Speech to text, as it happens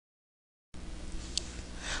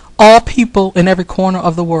all people in every corner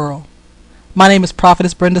of the world. My name is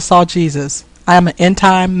Prophetess Brenda Saw Jesus. I am an end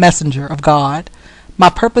time messenger of God.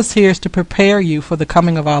 My purpose here is to prepare you for the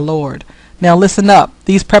coming of our Lord. Now listen up.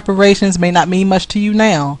 These preparations may not mean much to you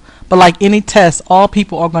now, but like any test, all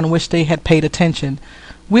people are going to wish they had paid attention.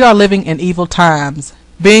 We are living in evil times.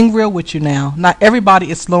 Being real with you now, not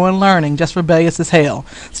everybody is slow in learning, just rebellious as hell.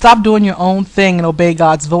 Stop doing your own thing and obey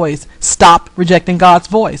God's voice. Stop rejecting God's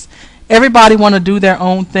voice. Everybody want to do their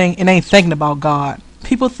own thing and ain't thinking about God.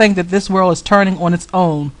 People think that this world is turning on its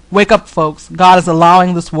own. Wake up, folks. God is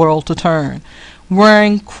allowing this world to turn.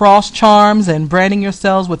 Wearing cross charms and branding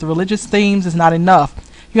yourselves with religious themes is not enough.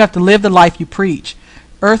 You have to live the life you preach.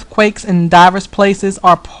 Earthquakes in diverse places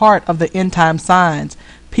are part of the end time signs.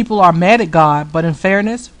 People are mad at God, but in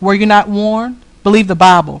fairness, were you not warned? Believe the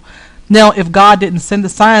Bible. Now, if God didn't send the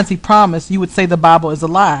signs he promised, you would say the Bible is a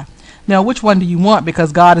lie. Now, which one do you want?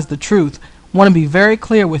 Because God is the truth. I want to be very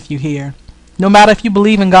clear with you here. No matter if you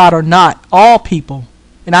believe in God or not, all people,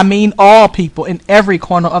 and I mean all people in every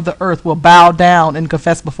corner of the earth will bow down and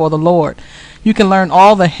confess before the Lord. You can learn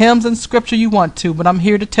all the hymns and scripture you want to, but I'm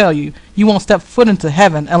here to tell you, you won't step foot into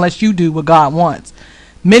heaven unless you do what God wants.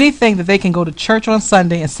 Many think that they can go to church on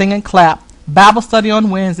Sunday and sing and clap, Bible study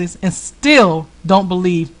on Wednesdays, and still don't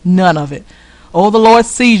believe none of it. Oh, the Lord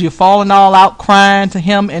sees you falling all out crying to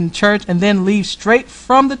him in church and then leave straight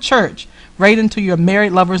from the church right into your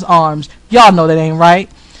married lover's arms. Y'all know that ain't right.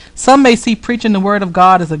 Some may see preaching the word of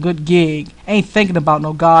God as a good gig, ain't thinking about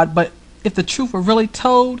no God, but if the truth were really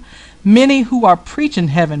told, many who are preaching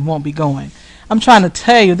heaven won't be going. I'm trying to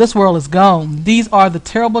tell you, this world is gone. These are the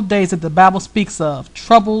terrible days that the Bible speaks of.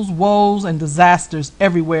 Troubles, woes, and disasters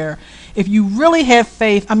everywhere. If you really had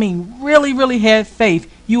faith, I mean really, really had faith,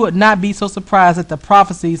 you would not be so surprised that the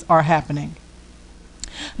prophecies are happening.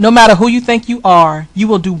 No matter who you think you are, you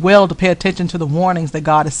will do well to pay attention to the warnings that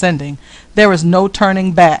God is sending. There is no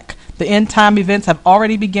turning back. The end time events have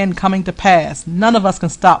already begun coming to pass. None of us can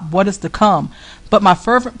stop what is to come. But my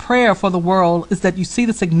fervent prayer for the world is that you see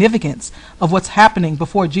the significance of what's happening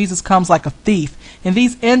before Jesus comes like a thief. In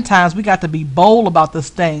these end times, we got to be bold about this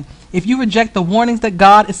thing. If you reject the warnings that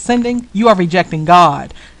God is sending, you are rejecting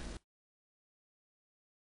God.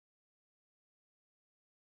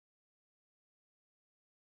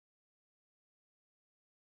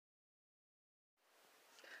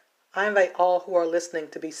 I invite all who are listening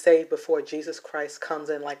to be saved before Jesus Christ comes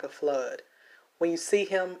in like a flood. When you see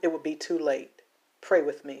him, it will be too late. Pray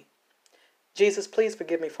with me. Jesus, please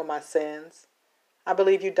forgive me for my sins. I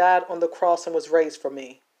believe you died on the cross and was raised for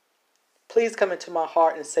me. Please come into my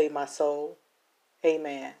heart and save my soul.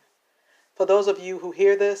 Amen. For those of you who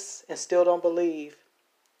hear this and still don't believe,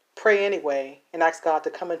 pray anyway and ask God to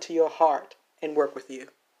come into your heart and work with you.